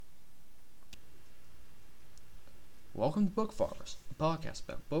Welcome to Book Farmers, a podcast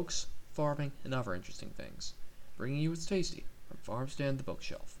about books, farming, and other interesting things, bringing you what's tasty from farm stand to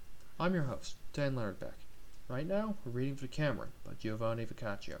bookshelf. I'm your host, Dan Leonard Beck. Right now, we're reading for Cameron by Giovanni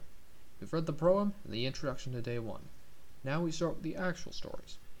Boccaccio. We've read the proem and the introduction to Day 1. Now we start with the actual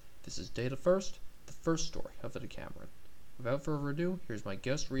stories. This is Day the First story of the Decameron. Without further ado, here's my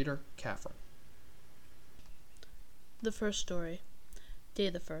guest reader, Catherine. The first story.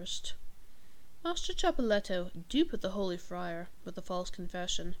 Day the First. Master Chapelletto dupeth the holy friar with a false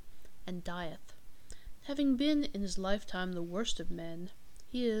confession, and dieth. Having been in his lifetime the worst of men,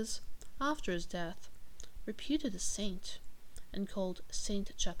 he is, after his death, reputed a saint, and called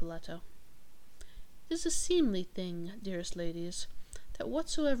Saint Chapelletto. It is a seemly thing, dearest ladies, that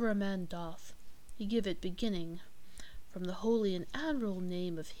whatsoever a man doth, he give it beginning from the holy and admirable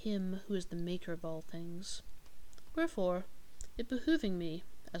name of him who is the maker of all things. Wherefore, it behoving me,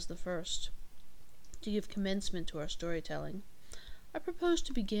 as the first, to give commencement to our storytelling, I propose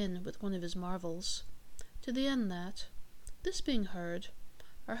to begin with one of his marvels, to the end that, this being heard,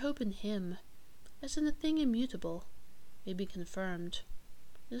 our hope in him, as in a thing immutable, may be confirmed,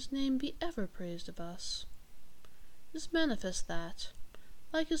 and his name be ever praised of us. It is manifest that,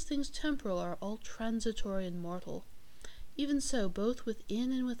 like as things temporal are all transitory and mortal, even so both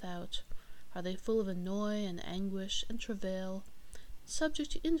within and without are they full of annoy and anguish and travail, and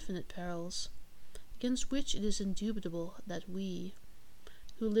subject to infinite perils, against which it is indubitable that we,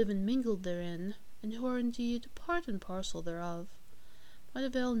 who live mingled therein, and who are indeed part and parcel thereof, might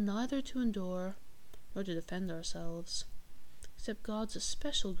avail neither to endure nor to defend ourselves, except God's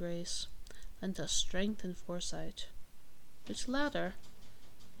especial grace lent us strength and foresight, which latter,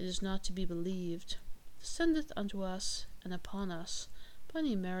 it is not to be believed, descendeth unto us and upon us by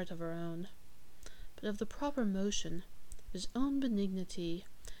any merit of our own, but of the proper motion of his own benignity,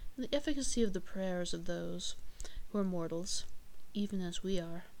 and the efficacy of the prayers of those who are mortals, even as we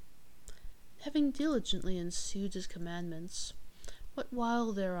are. Having diligently ensued his commandments, what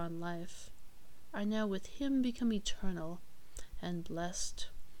while there on life, are now with him become eternal and blessed,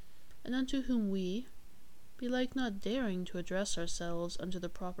 and unto whom we, belike not daring to address ourselves unto the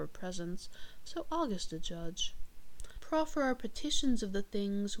proper presence so august a judge, proffer our petitions of the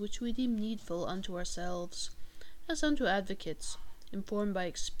things which we deem needful unto ourselves, as unto advocates informed by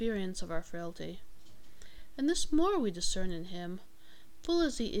experience of our frailty. And this more we discern in him, full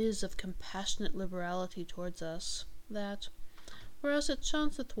as he is of compassionate liberality towards us, that, whereas it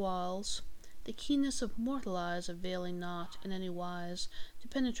chanceth whiles, the keenness of mortal eyes availing not in any wise to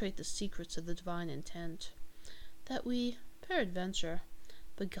penetrate the secrets of the divine intent, that we, peradventure,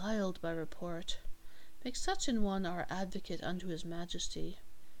 beguiled by report, make such an one our advocate unto his majesty,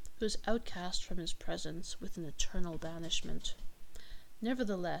 who is outcast from his presence with an eternal banishment.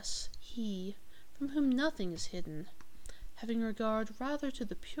 Nevertheless, he, from whom nothing is hidden, having regard rather to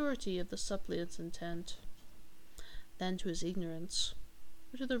the purity of the suppliant's intent, than to his ignorance,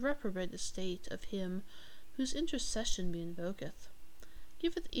 or to the reprobate estate of him whose intercession be invoketh,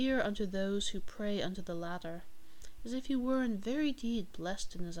 giveth ear unto those who pray unto the latter, as if he were in very deed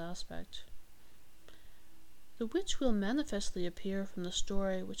blessed in his aspect. The which will manifestly appear from the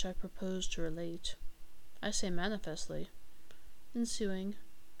story which I propose to relate. I say manifestly, ensuing,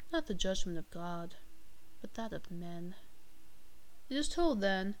 not the judgment of God, but that of men. It is told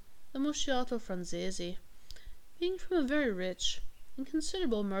then, the Musciato Franzesi, being from a very rich and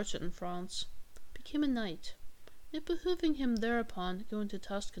considerable merchant in France, became a knight, it behoving him thereupon go into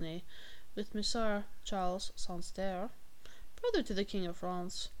Tuscany with Messer Charles Sansterre, brother to the King of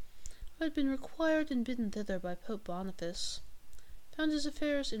France, who had been required and bidden thither by Pope Boniface, found his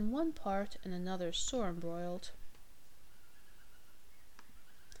affairs in one part and another sore embroiled,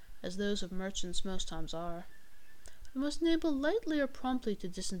 as those of merchants most times are, and was unable lightly or promptly to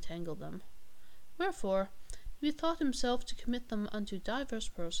disentangle them. Wherefore he bethought himself to commit them unto divers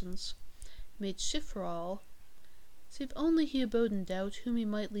persons, made shift for all, save only he abode in doubt whom he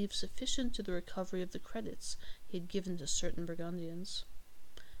might leave sufficient to the recovery of the credits he had given to certain Burgundians.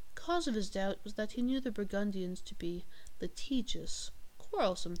 The cause of his doubt was that he knew the Burgundians to be litigious,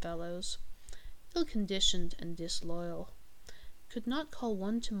 quarrelsome fellows, ill-conditioned and disloyal, could not call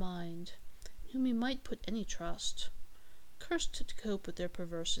one to mind, in whom he might put any trust, cursed to cope with their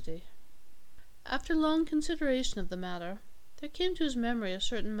perversity. After long consideration of the matter, there came to his memory a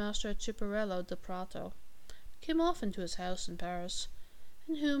certain Master Ciparello da Prato, who came often to his house in Paris,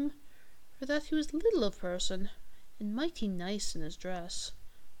 and whom, for that he was little of person, and mighty nice in his dress,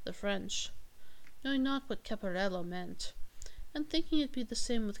 the French, knowing not what Caparello meant, and thinking it be the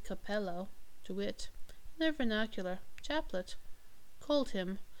same with Capello, to wit, in their vernacular, chaplet, called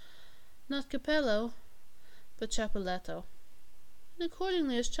him, not Capello, but Capuletto, and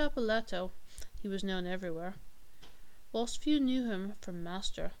accordingly as Capuletto he was known everywhere, whilst few knew him from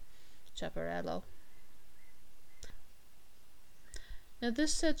Master Caporello. Now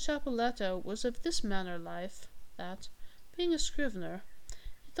this said Capuletto was of this manner life, that, being a scrivener,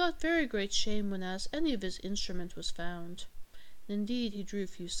 he thought very great shame whenas any of his instrument was found, and indeed he drew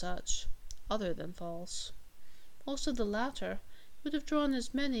few such, other than false. Whilst of the latter he would have drawn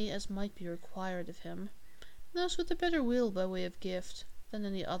as many as might be required of him, and thus with a better will by way of gift than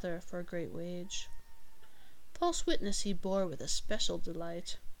any other for a great wage. False witness he bore with especial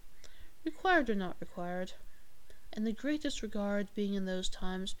delight, required or not required, and the greatest regard being in those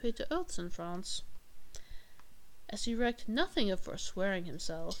times paid to oaths in France. As he recked nothing of forswearing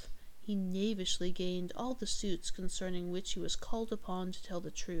himself, he knavishly gained all the suits concerning which he was called upon to tell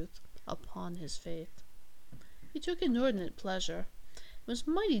the truth upon his faith. He took inordinate pleasure, and was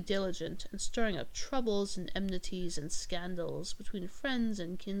mighty diligent in stirring up troubles and enmities and scandals between friends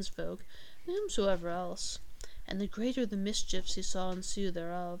and kinsfolk and whomsoever else, and the greater the mischiefs he saw ensue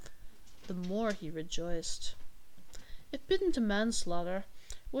thereof, the more he rejoiced. If bidden to manslaughter,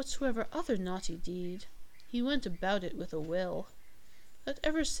 or whatsoever other naughty deed, he went about it with a will, without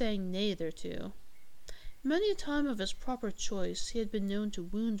ever saying nay thereto. Many a time of his proper choice he had been known to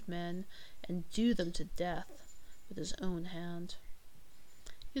wound men and do them to death with his own hand.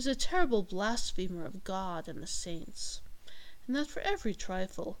 He was a terrible blasphemer of God and the saints, and that for every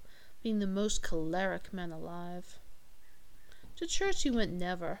trifle, being the most choleric man alive. To church he went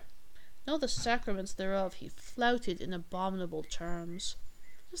never, and all the sacraments thereof he flouted in abominable terms,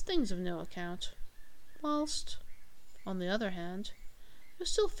 as things of no account, whilst, on the other hand, he was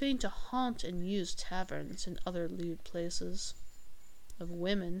still fain to haunt and use taverns and other lewd places. Of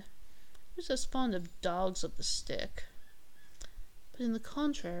women, he was as fond of dogs of the stick, but in the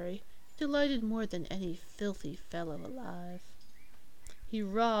contrary he delighted more than any filthy fellow alive. He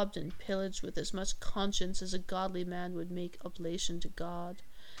robbed and pillaged with as much conscience as a godly man would make oblation to God.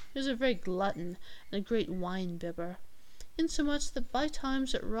 He was a very glutton and a great wine-bibber, insomuch that by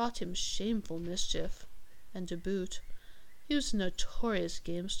times it wrought him shameful mischief, and to boot, he was a notorious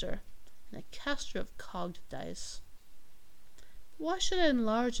gamester and a caster of cogged dice. But why should I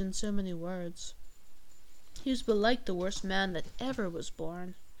enlarge in so many words? He was belike the worst man that ever was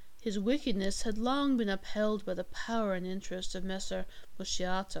born. His wickedness had long been upheld by the power and interest of Messer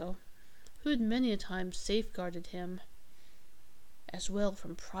Musciato, who had many a time safeguarded him, as well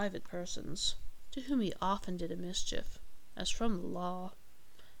from private persons, to whom he often did a mischief, as from the law,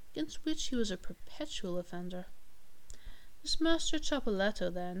 against which he was a perpetual offender. This Master Capuletto,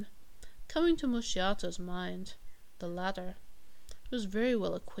 then, coming to Musciato's mind, the latter, who was very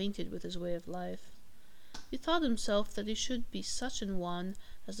well acquainted with his way of life, bethought himself that he should be such an one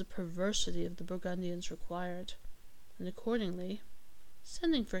as the perversity of the Burgundians required, and accordingly,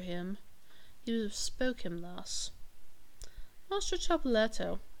 sending for him, he bespoke him thus: Master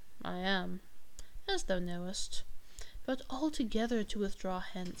Capuletto, I am, as thou knowest, but altogether to withdraw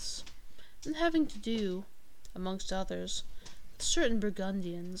hence, and having to do, amongst others, with certain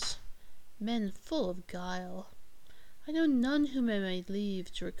Burgundians, men full of guile. I know none whom I may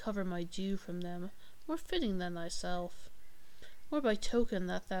leave to recover my due from them more fitting than thyself, more by token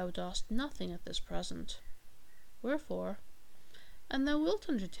that thou dost nothing at this present. Wherefore, an thou wilt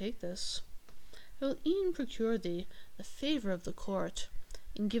undertake this, I will e'en procure thee the favour of the court,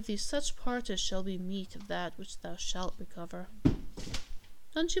 and give thee such part as shall be meet of that which thou shalt recover.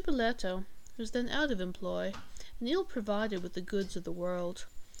 Don Cipoletto, who was then out of employ, and ill provided with the goods of the world,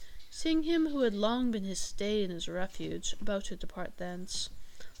 seeing him who had long been his stay and his refuge about to depart thence,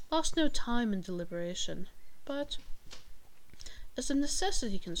 lost no time in deliberation, but, as the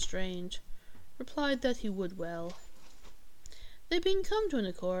necessity constrained, replied that he would well. They being come to an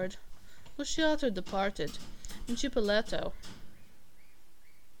accord, Musciato departed, and Cipoletto,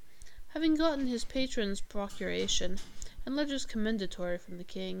 having gotten his patron's procuration and letters commendatory from the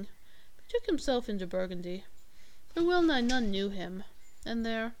king, betook himself into Burgundy, where well nigh none knew him, and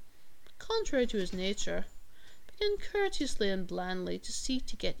there, contrary to his nature, began courteously and blandly to seek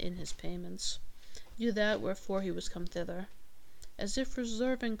to get in his payments, do that wherefore he was come thither, as if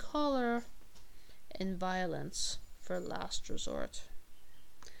reserving choler and violence for last resort.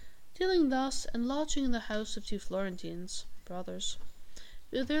 Dealing thus, and lodging in the house of two Florentines, brothers,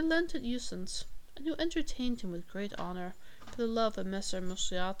 who there lent at usance, and who entertained him with great honour for the love of Messer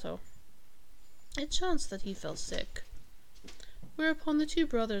Musciato, it chanced that he fell sick, whereupon the two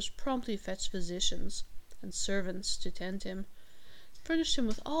brothers promptly fetched physicians and servants to tend him, and furnished him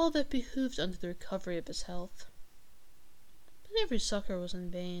with all that behooved unto the recovery of his health. But every succour was in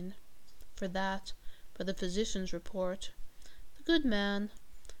vain, for that, by the physician's report, the good man,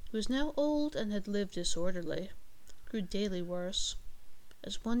 who was now old and had lived disorderly, grew daily worse,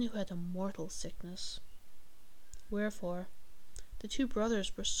 as one who had a mortal sickness. Wherefore the two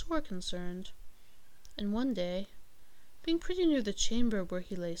brothers were sore concerned, and one day, being pretty near the chamber where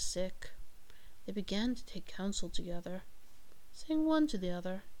he lay sick, they began to take counsel together, saying one to the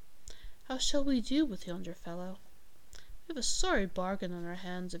other, "How shall we do with yonder fellow? We have a sorry bargain on our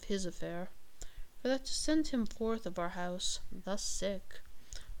hands of his affair, for that to send him forth of our house, thus sick,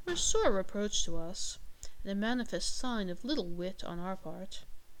 were a sore reproach to us, and a manifest sign of little wit on our part.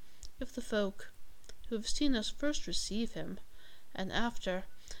 If the folk, who have seen us first receive him, and after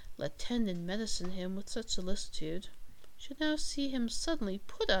let tend and medicine him with such solicitude, should now see him suddenly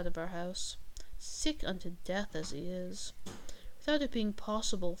put out of our house, sick unto death as he is, without it being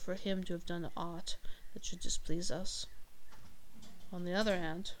possible for him to have done aught that should displease us. On the other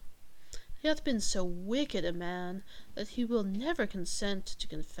hand, he hath been so wicked a man that he will never consent to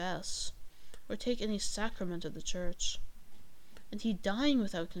confess, or take any sacrament of the church. And he dying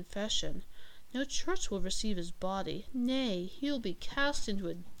without confession, no church will receive his body, nay, he will be cast into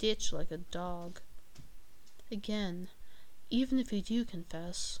a ditch like a dog. Again, even if he do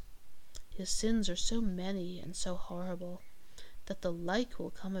confess, his sins are so many and so horrible, that the like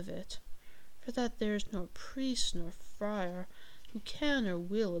will come of it, for that there is nor priest nor friar who can or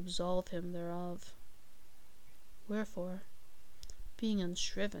will absolve him thereof. Wherefore, being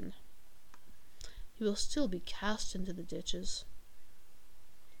unshriven, he will still be cast into the ditches.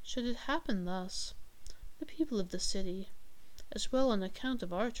 Should it happen thus, the people of the city, as well on account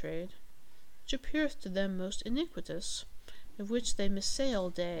of our trade, which appeareth to them most iniquitous, of which they missay all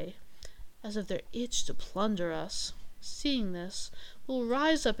day, as of their itch to plunder us, seeing this, will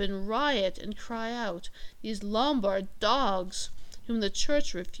rise up in riot and cry out, "These Lombard dogs, whom the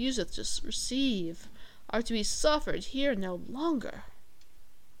church refuseth to receive, are to be suffered here no longer."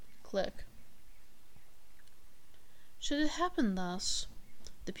 Click. Should it happen thus,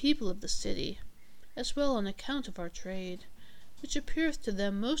 the people of the city, as well on account of our trade, which appeareth to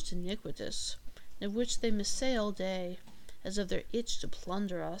them most iniquitous, and of which they missay all day, as of their itch to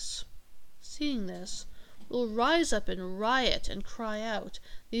plunder us, seeing this, will rise up in riot and cry out,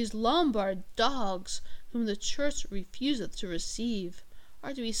 "These Lombard dogs, whom the church refuseth to receive,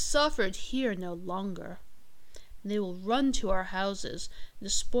 are to be suffered here no longer. And they will run to our houses, and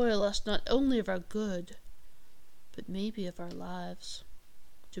despoil us not only of our good, but maybe of our lives,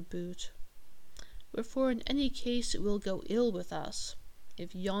 to boot. Wherefore in any case it will go ill with us,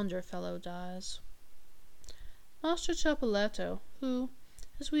 if yonder fellow dies." Master Chapelletto, who,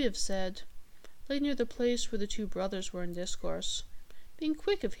 as we have said, lay near the place where the two brothers were in discourse, being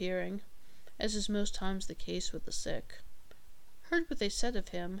quick of hearing, as is most times the case with the sick, heard what they said of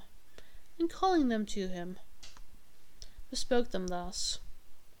him, and calling them to him, bespoke them thus: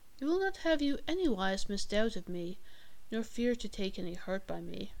 "I will not have you anywise misdoubt of me, nor fear to take any hurt by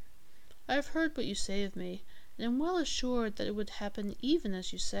me. I have heard what you say of me, and am well assured that it would happen even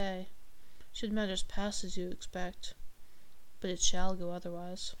as you say, should matters pass as you expect, but it shall go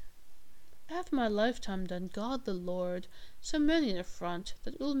otherwise. I have in my lifetime done God the Lord so many an affront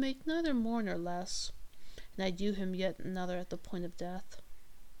that it will make neither more nor less, and I do him yet another at the point of death.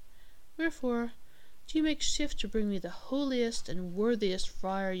 Wherefore do you make shift to bring me the holiest and worthiest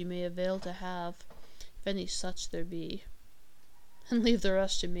friar you may avail to have, if any such there be, and leave the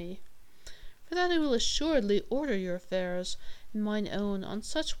rest to me. For that I will assuredly order your affairs and mine own on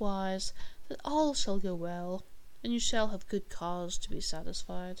such wise that all shall go well, and you shall have good cause to be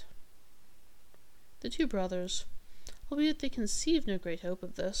satisfied." The two brothers, albeit they conceived no great hope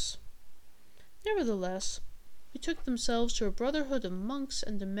of this, nevertheless betook themselves to a brotherhood of monks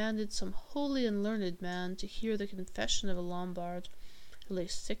and demanded some holy and learned man to hear the confession of a Lombard who lay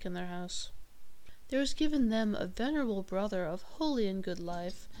sick in their house. There was given them a venerable brother of holy and good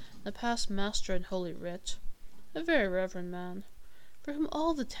life, and a past master in holy writ, a very reverend man, for whom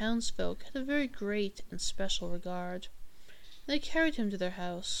all the townsfolk had a very great and special regard, and they carried him to their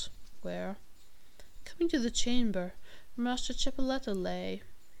house, where, coming to the chamber where Master Chapelletto lay,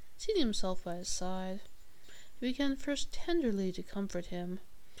 seating himself by his side, he began first tenderly to comfort him,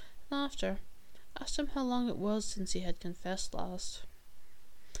 and after asked him how long it was since he had confessed last.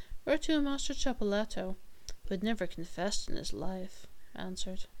 Whereto Master Chapelletto, who had never confessed in his life,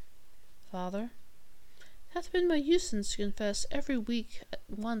 answered, "Father, it hath been my usance to confess every week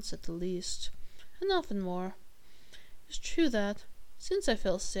once at the least, and often more. It is true that, since I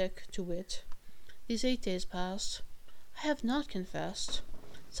fell sick, to wit, these 8 days past, I have not confessed,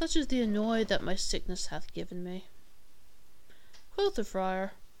 such is the annoy that my sickness hath given me." Quoth the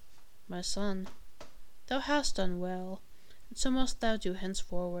friar, "My son, thou hast done well, and so must thou do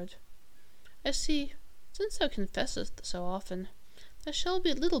henceforward. I see, since thou confessest so often, there shall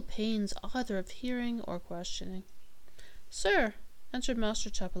be little pains either of hearing or questioning. Sir, answered Master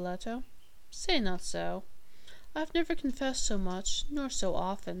Chapelletto, say not so. I have never confessed so much, nor so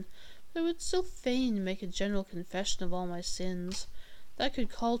often, but I would so fain make a general confession of all my sins, that I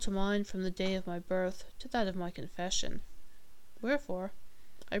could call to mind from the day of my birth to that of my confession. Wherefore,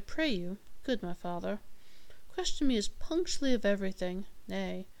 I pray you, good my father, question me as punctually of everything,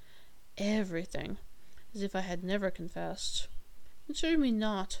 nay, everything, as if I had never confessed. Consider me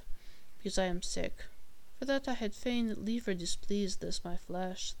not, because I am sick, for that I had fain liever displease this my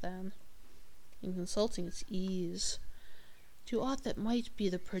flesh, than, in consulting its ease, do aught that might be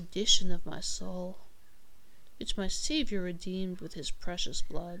the perdition of my soul, which my Saviour redeemed with his precious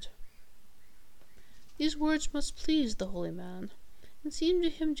blood. These words must please the holy man, and seemed to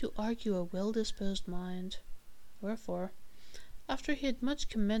him to argue a well-disposed mind. Wherefore, after he had much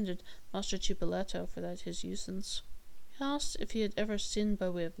commended Master Cipolletto for that his usance, he asked if he had ever sinned by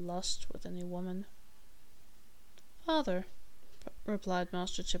way of lust with any woman. Father, replied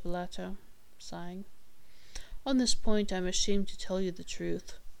Master Cipolletto, sighing, on this point I am ashamed to tell you the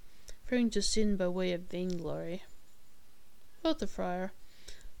truth, fearing to sin by way of vainglory. Quoth the friar,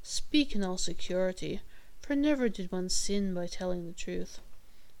 speak in all security, for never did one sin by telling the truth,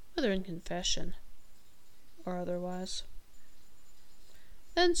 whether in confession or otherwise.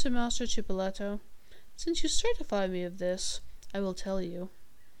 Then said Master Cipolletto, since you certify me of this, I will tell you,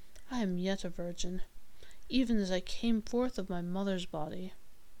 I am yet a virgin, even as I came forth of my mother's body.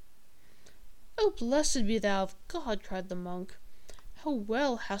 O blessed be thou of God, cried the monk, how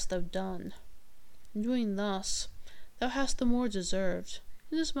well hast thou done! In doing thus, thou hast the more deserved,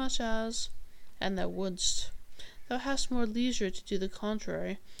 inasmuch as, an thou wouldst, thou hast more leisure to do the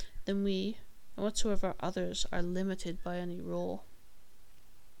contrary than we, and whatsoever others are limited by any rule.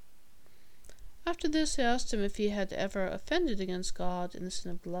 After this I asked him if he had ever offended against God in the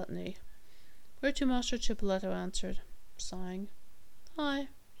sin of gluttony, whereto Master Cipolletto answered, sighing, Aye,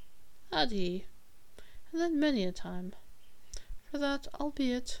 had he, and that many a time, for that,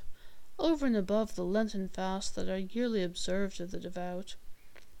 albeit, over and above the Lenten fasts that are yearly observed of the devout,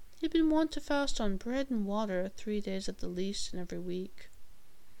 he had been wont to fast on bread and water 3 days at the least in every week.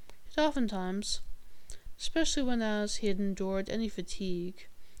 Yet oftentimes, especially whenas he had endured any fatigue,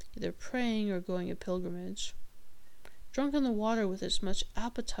 either praying or going a pilgrimage, drunk in the water with as much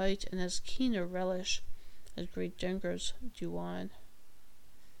appetite and as keen a relish as great drinkers do wine.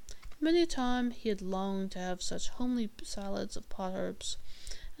 Many a time he had longed to have such homely salads of pot herbs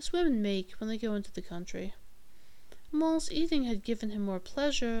as women make when they go into the country, and whilst eating had given him more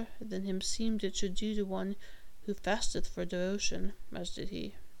pleasure than him seemed it should do to one who fasteth for devotion, as did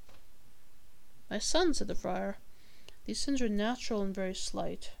he. My son, said the friar, these sins are natural and very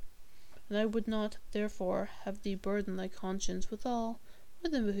slight, and I would not, therefore, have thee burden thy conscience with all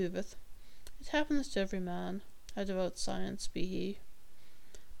more than behoveth. It happeneth to every man, how devout science be he,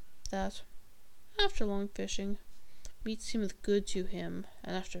 that, after long fishing, meat seemeth good to him,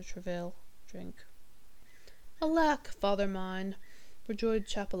 and after travail, drink. Alack, father mine, rejoined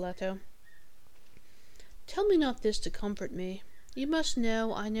Chapelletto, tell me not this to comfort me. You must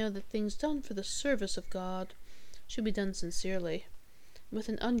know I know that things done for the service of God should be done sincerely, with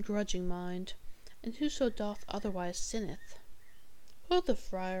an ungrudging mind, and whoso doth otherwise sinneth. Quoth the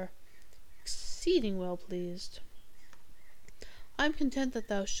friar, exceeding well pleased. I am content that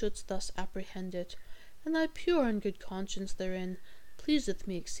thou shouldst thus apprehend it, and thy pure and good conscience therein pleaseth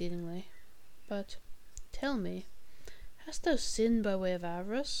me exceedingly. But, tell me, hast thou sinned by way of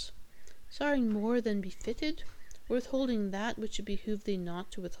avarice, desiring more than befitted, or withholding that which it behoved thee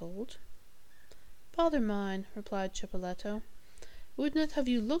not to withhold? Father mine, replied Cipolletto, I would not have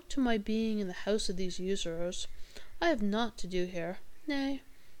you look to my being in the house of these usurers. I have naught to do here. Nay,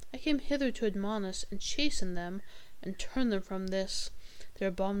 I came hither to admonish and chasten them, and turn them from this, their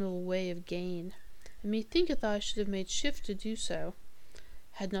abominable way of gain, and methinketh I should have made shift to do so,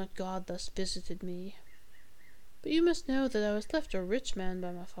 had not God thus visited me. But you must know that I was left a rich man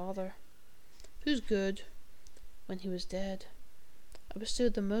by my father, whose good, when he was dead, I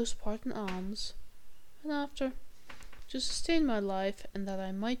bestowed the most part in alms, and after, to sustain my life, and that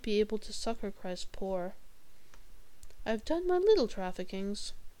I might be able to succor Christ's poor, I have done my little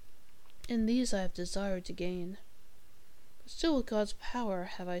traffickings. In these I have desired to gain, but still with God's power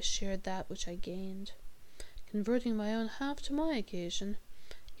have I shared that which I gained, converting my own half to my occasion,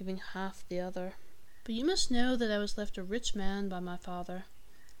 giving half the other. But you must know that I was left a rich man by my father,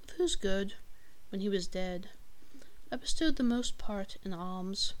 of whose good, when he was dead, I bestowed the most part in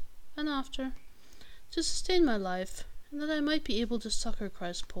alms, and after, to sustain my life, and that I might be able to succor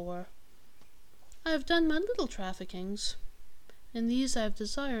Christ's poor. I have done my little traffickings. In these I have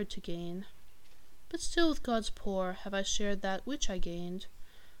desired to gain. But still with God's poor have I shared that which I gained,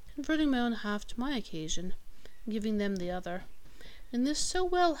 converting my own half to my occasion, and giving them the other. In this so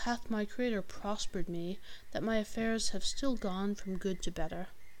well hath my Creator prospered me, that my affairs have still gone from good to better.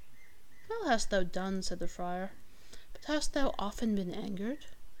 Well hast thou done, said the friar, but hast thou often been angered?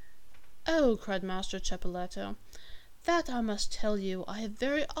 Oh, cried Master Cepoletto, that I must tell you I have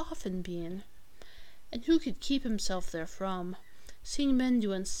very often been. And who could keep himself therefrom, seeing men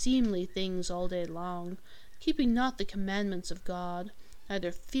do unseemly things all day long, keeping not the commandments of God,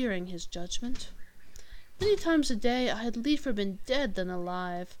 neither fearing his judgment? Many times a day I had liefer been dead than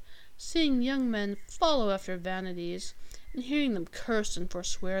alive, seeing young men follow after vanities, and hearing them curse and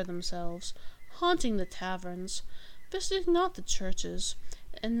forswear themselves, haunting the taverns, visiting not the churches,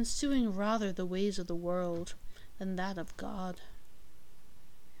 and ensuing rather the ways of the world than that of God.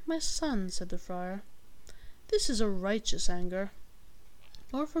 My son, said the friar, this is a righteous anger,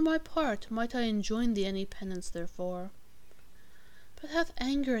 nor for my part might I enjoin thee any penance therefore. But hath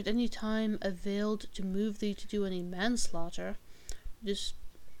anger at any time availed to move thee to do any manslaughter?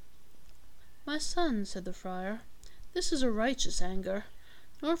 My son, said the friar, this is a righteous anger,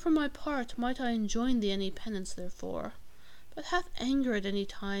 nor for my part might I enjoin thee any penance therefore. But hath anger at any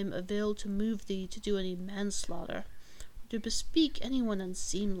time availed to move thee to do any manslaughter, or to bespeak any one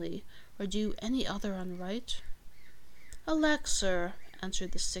unseemly, or do any other unright? Alack, sir,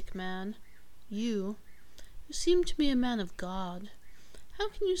 answered the sick man, you seem to me a man of God. How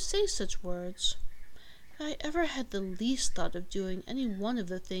can you say such words? Had I ever had the least thought of doing any one of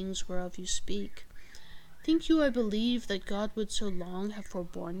the things whereof you speak, think you I believe that God would so long have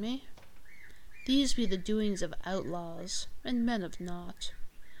forborne me? These be the doings of outlaws, and men of naught,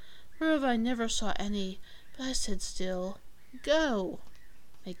 whereof I never saw any, but I said still, Go!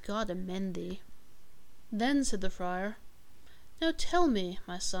 May God amend thee. Then said the friar, Now tell me,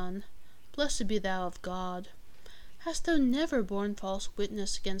 my son, blessed be thou of God, hast thou never borne false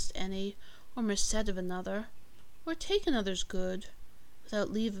witness against any, or missaid of another, or taken other's good,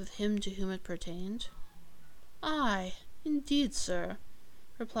 without leave of him to whom it pertained? Ay, indeed, sir,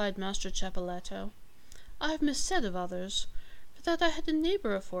 replied Master Cepoletto, I have missaid of others, for that I had a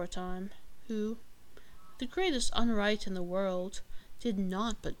neighbour aforetime, who, the greatest unright in the world, did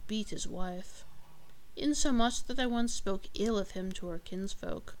naught but beat his wife, insomuch that I once spoke ill of him to our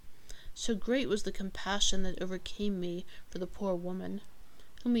kinsfolk. So great was the compassion that overcame me for the poor woman,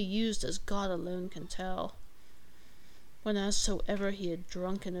 whom he used as God alone can tell, whenasoever he had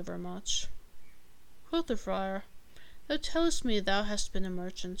drunken overmuch. Quoth the friar, Thou tellest me thou hast been a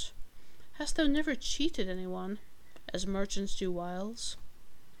merchant. Hast thou never cheated any one, as merchants do whiles?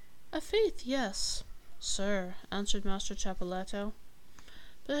 Faith, yes, sir, answered Master Cepoletto,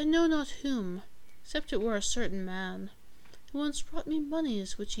 but I know not whom, except it were a certain man, who once brought me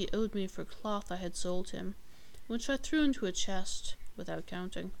moneys which he owed me for cloth I had sold him, which I threw into a chest, without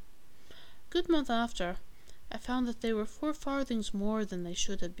counting. A good month after, I found that they were 4 farthings more than they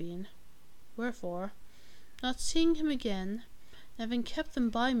should have been. Wherefore, not seeing him again, and having kept them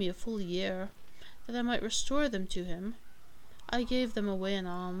by me a full year, that I might restore them to him, I gave them away in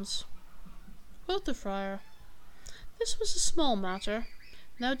alms. Quoth the friar, This was a small matter,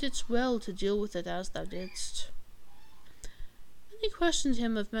 and thou didst well to deal with it as thou didst. Then he questioned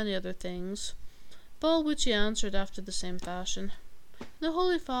him of many other things, of all which he answered after the same fashion. And the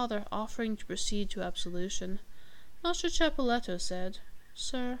Holy Father offering to proceed to absolution, Master Cepoletto said,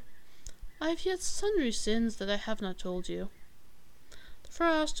 Sir, I have yet sundry sins that I have not told you. The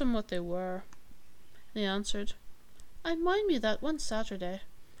friar asked him what they were, and he answered, I mind me that one Saturday,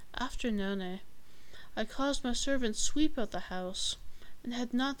 after none, I caused my servant sweep out the house, and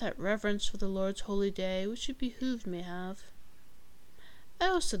had not that reverence for the Lord's holy day which it behooved me have.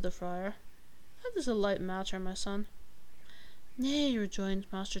 Oh, said the friar, that is a light matter, my son. Nay, rejoined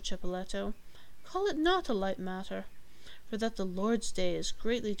Master Cepoletto, call it not a light matter, for that the Lord's day is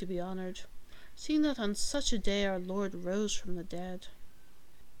greatly to be honoured, seeing that on such a day our Lord rose from the dead.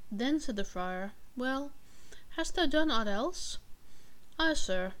 Then said the friar, Well, hast thou done aught else? Ay,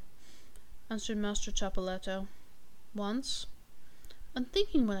 sir, answered Master Cepoletto. Once, on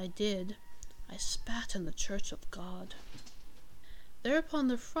thinking what I did, I spat in the church of God. Thereupon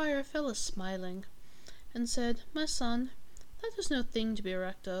the friar fell a smiling, and said, My son, that is no thing to be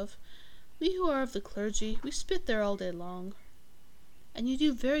recked of. We who are of the clergy, we spit there all day long. And you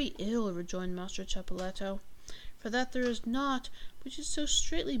do very ill, rejoined Master Cepoletto, for that there is naught which it so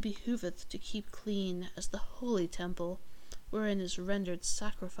straitly behoveth to keep clean as the holy temple, wherein is rendered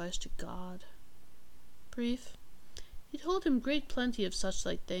sacrifice to God. brief. He told him great plenty of such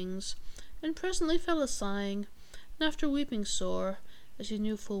like things, and presently fell a-sighing, and after weeping sore, as he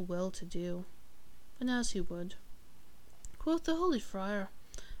knew full well to do, and as he would. Quoth the holy friar,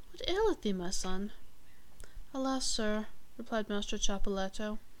 What aileth thee, my son? Alas, sir, replied Master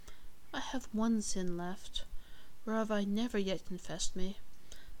Chapelletto, I have one sin left, whereof I never yet confessed me.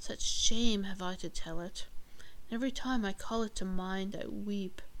 Such shame have I to tell it, and every time I call it to mind I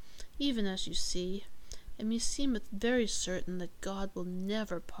weep, even as you see, and meseemeth very certain that God will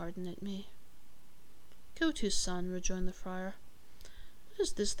never pardon it me. Go to, son, rejoined the friar. What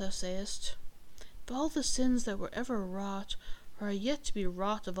is this thou sayest? If all the sins that were ever wrought or are yet to be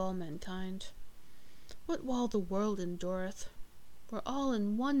wrought of all mankind, what while the world endureth, were all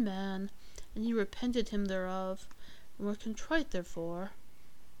in one man, and he repented him thereof, and were contrite therefore,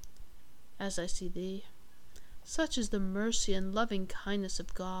 as I see thee, such is the mercy and loving kindness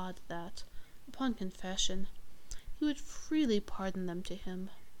of God that, upon confession, he would freely pardon them to him.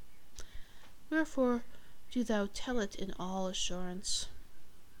 Wherefore do thou tell it in all assurance.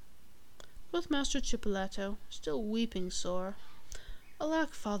 Quoth Master Chipolletto, still weeping sore,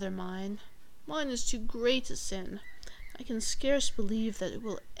 Alack, father mine is too great a sin. I can scarce believe that it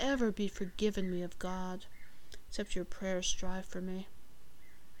will ever be forgiven me of God, except your prayers strive for me.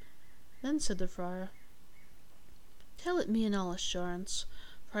 Then said the friar, Tell it me in all assurance,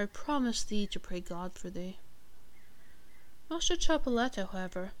 for I promise thee to pray God for thee. Master Chapelletto,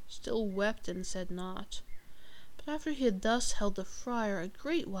 however, still wept and said naught, but after he had thus held the friar a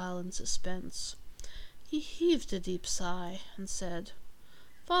great while in suspense, he heaved a deep sigh, and said,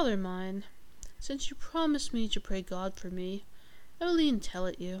 Father mine, since you promise me to pray God for me, I will e'en tell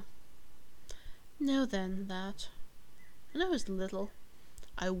it you. Know then that, when I was little,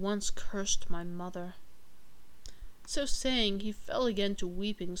 I once cursed my mother. So saying, he fell again to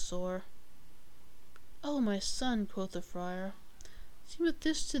weeping sore. O my son, quoth the friar, seemeth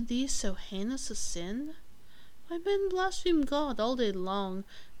this to thee so heinous a sin? Why, men blaspheme God all day long, and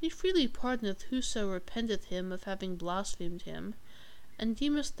he freely pardoneth whoso repenteth him of having blasphemed him. And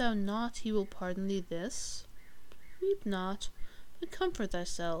deemest thou not he will pardon thee this? Weep not, but comfort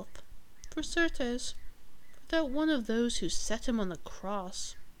thyself, for certes, without one of those who set him on the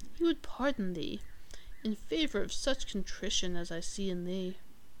cross, he would pardon thee, in favour of such contrition as I see in thee.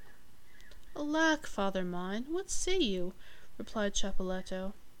 Alack, father mine, what say you? Replied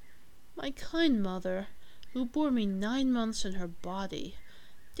Chapelletto. My kind mother, who bore me 9 months in her body,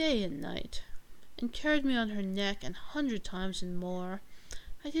 day and night, and carried me on her neck 100 times and more,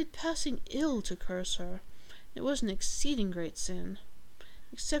 I did passing ill to curse her. It was an exceeding great sin.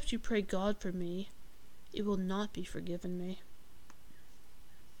 Except you pray God for me, it will not be forgiven me.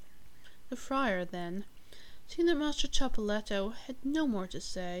 The friar then, seeing that Master Chapelletto had no more to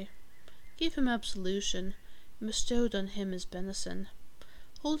say, gave him absolution, and bestowed on him his benison,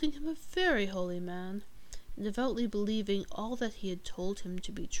 holding him a very holy man, and devoutly believing all that he had told him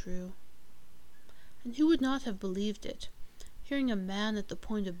to be true. And who would not have believed it, hearing a man at the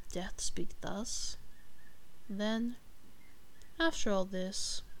point of death speak thus? Then, after all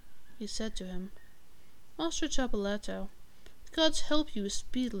this, he said to him, Master Chapelletto, the gods help you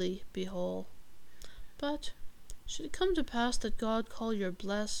speedily be whole. But, should it come to pass that God call your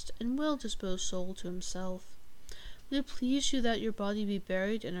blessed and well-disposed soul to himself, would it please you that your body be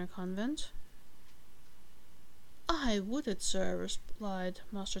buried in our convent? I would it, sir, replied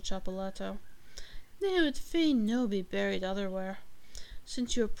Master Chapelletto. Nay, I would fain no be buried otherwhere,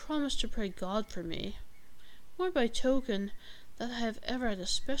 since you have promised to pray God for me, more by token that I have ever had a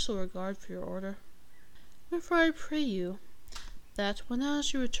special regard for your order. Wherefore I pray you, that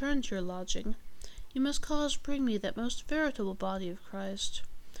whenas you return to your lodging, you must cause bring me that most veritable body of Christ,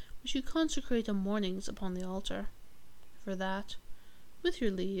 which you consecrate o' mornings upon the altar. For that, with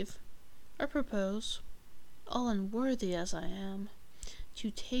your leave, I propose, all unworthy as I am, to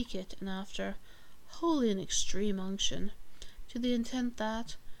take it, and after holy and extreme unction, to the intent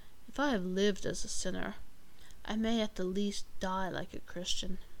that, if I have lived as a sinner, I may at the least die like a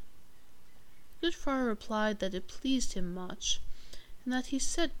Christian. The good friar replied that it pleased him much, and that he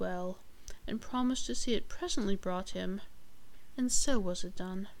said well, and promised to see it presently brought him, and so was it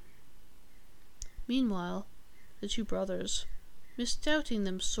done. Meanwhile, the 2 brothers, misdoubting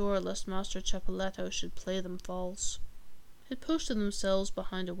them sore lest Master Chapelletto should play them false, had posted themselves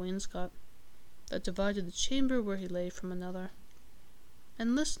behind a wainscot that divided the chamber where he lay from another,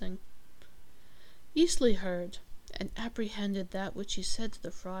 and listening, easily heard and apprehended that which he said to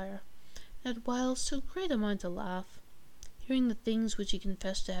the friar, and had whiles so great a mind to laugh, hearing the things which he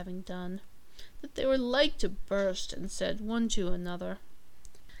confessed to having done, that they were like to burst, and said one to another,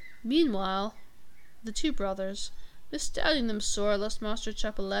 Meanwhile, The two brothers, misdoubting them sore lest Master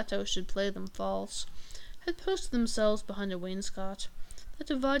Chapelletto should play them false, had posted themselves behind a wainscot that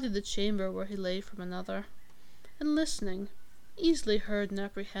divided the chamber where he lay from another, and listening, easily heard and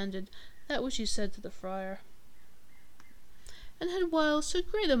apprehended that which he said to the friar, and had while so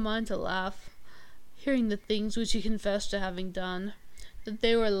great a mind to laugh, hearing the things which he confessed to having done, that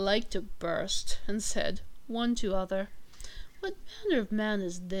they were like to burst, and said, one to other, What manner of man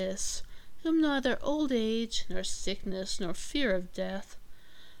is this, whom neither old age, nor sickness, nor fear of death,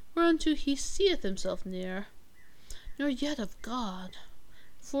 whereunto he seeth himself near, nor yet of God,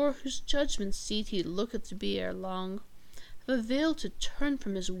 for whose judgment seat he looketh to be ere long, have availed to turn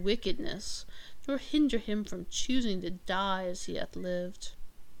from his wickedness, nor hinder him from choosing to die as he hath lived.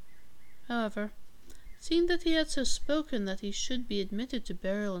 However, seeing that he had so spoken that he should be admitted to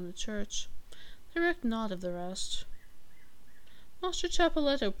burial in the church, they recked not of the rest. Master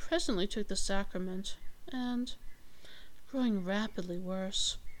Chapelletto presently took the sacrament, and, growing rapidly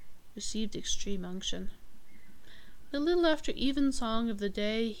worse, received extreme unction. A little after evensong of the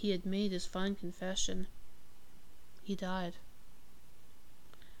day he had made his fine confession, he died.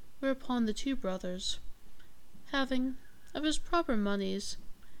 Whereupon the two brothers, having, of his proper moneys,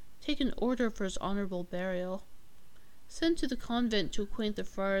 taken order for his honourable burial, sent to the convent to acquaint the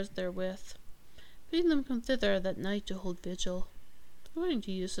friars therewith, bidding them come thither that night to hold vigil, according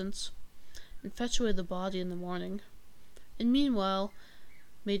to usance, and fetch away the body in the morning, and meanwhile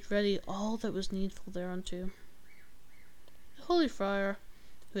made ready all that was needful thereunto. The holy friar,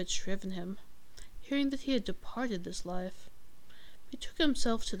 who had shriven him, hearing that he had departed this life, betook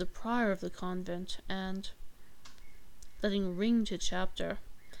himself to the prior of the convent, and, letting ring to chapter,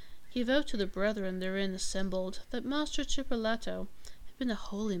 he vowed to the brethren therein assembled that Master Chapelletto had been a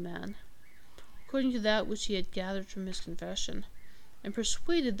holy man, according to that which he had gathered from his confession, and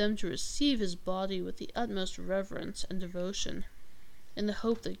persuaded them to receive his body with the utmost reverence and devotion, in the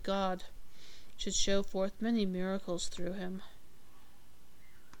hope that God should show forth many miracles through him.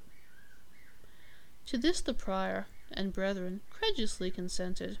 To this the prior and brethren credulously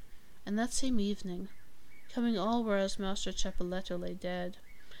consented, and that same evening, coming all whereas Master Chapelletto lay dead,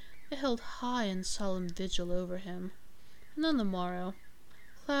 they held high and solemn vigil over him, and on the morrow,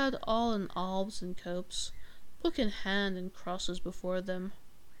 clad all in albs and copes, book in hand and crosses before them,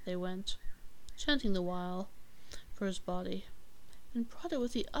 they went, chanting the while, for his body, and brought it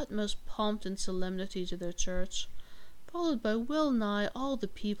with the utmost pomp and solemnity to their church, followed by well nigh all the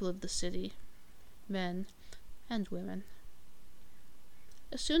people of the city, men and women.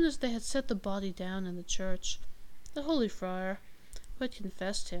 As soon as they had set the body down in the church, the holy friar, who had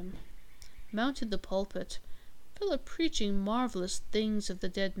confessed him, mounted the pulpit, fell a preaching marvellous things of the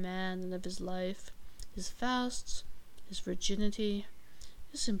dead man and of his life, his fasts, his virginity,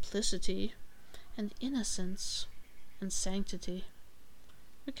 his simplicity, and innocence, and sanctity,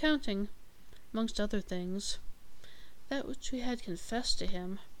 recounting, amongst other things, that which we had confessed to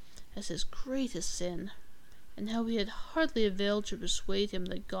him as his greatest sin, and how he had hardly availed to persuade him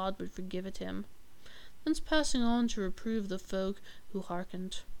that God would forgive it him, thence passing on to reprove the folk who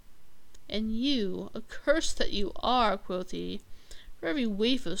hearkened. And you, accursed that you are, quoth he, for every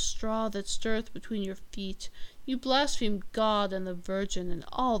waif of straw that stirreth between your feet, you blaspheme God and the Virgin and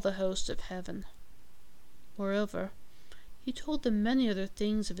all the host of heaven. Moreover, he told them many other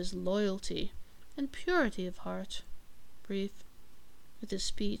things of his loyalty and purity of heart, brief, with his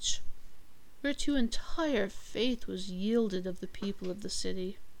speech, whereto entire faith was yielded of the people of the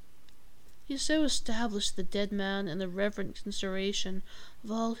city. He so established the dead man in the reverent consideration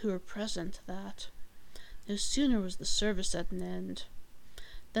of all who were present that, no sooner was the service at an end,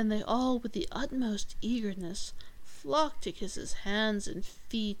 than they all with the utmost eagerness flocked to kiss his hands and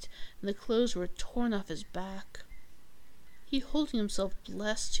feet, and the clothes were torn off his back. He holding himself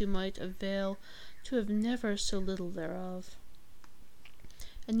blessed who might avail to have never so little thereof.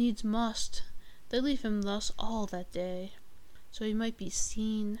 And needs must they leave him thus all that day, so he might be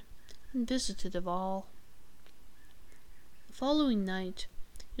seen and visited of all. The following night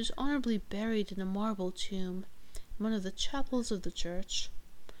he was honourably buried in a marble tomb in one of the chapels of the church,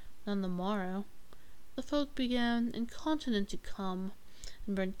 and on the morrow the folk began incontinent to come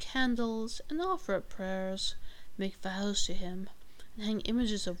and burn candles and offer up prayers, make vows to him, and hang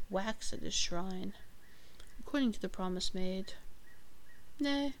images of wax at his shrine, according to the promise made.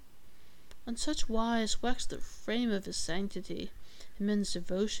 Nay, on such wise waxed the frame of his sanctity and men's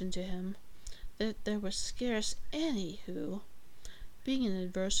devotion to him, that there was scarce any who, being in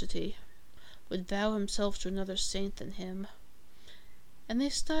adversity, would vow himself to another saint than him. And they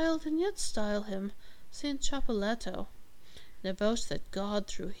styled and yet style him Saint Chapelletto, and avouched that God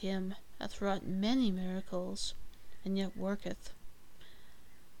through him hath wrought many miracles, and yet worketh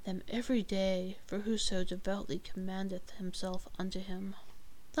them every day for whoso devoutly commendeth himself unto him.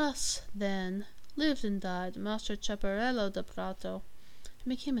 Thus, then, lived and died Master Chaparello da Prato, and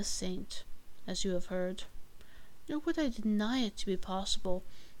became a saint, as you have heard. Nor would I deny it to be possible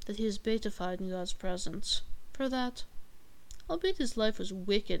that he is beatified in God's presence, for that, albeit his life was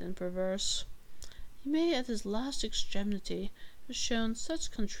wicked and perverse, he may at his last extremity have shown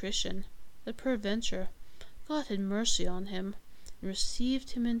such contrition that peradventure God had mercy on him, and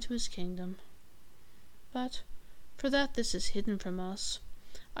received him into his kingdom. But, for that this is hidden from us,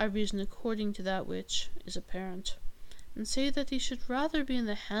 I reason according to that which is apparent, and say that he should rather be in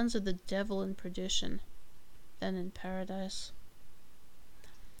the hands of the devil in perdition than in paradise.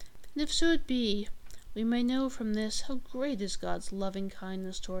 And if so it be, we may know from this how great is God's loving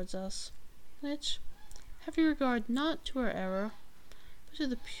kindness towards us, which, having regard not to our error, but to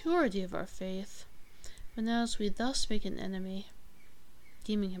the purity of our faith, whenas we thus make an enemy,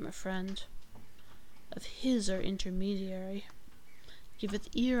 deeming him a friend, of his our intermediary, giveth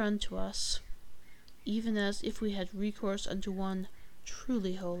ear unto us, even as if we had recourse unto one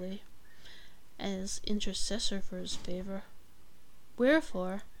truly holy, as intercessor for his favour.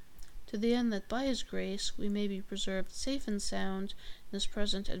 Wherefore, to the end that by his grace we may be preserved safe and sound in this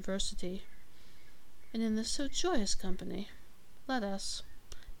present adversity, and in this so joyous company, let us,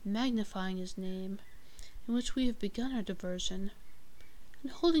 magnifying his name, in which we have begun our diversion,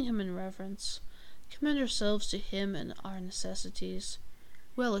 and holding him in reverence, commend ourselves to him and our necessities,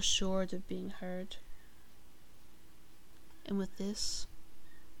 well assured of being heard. And with this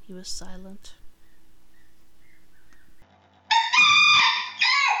he was silent.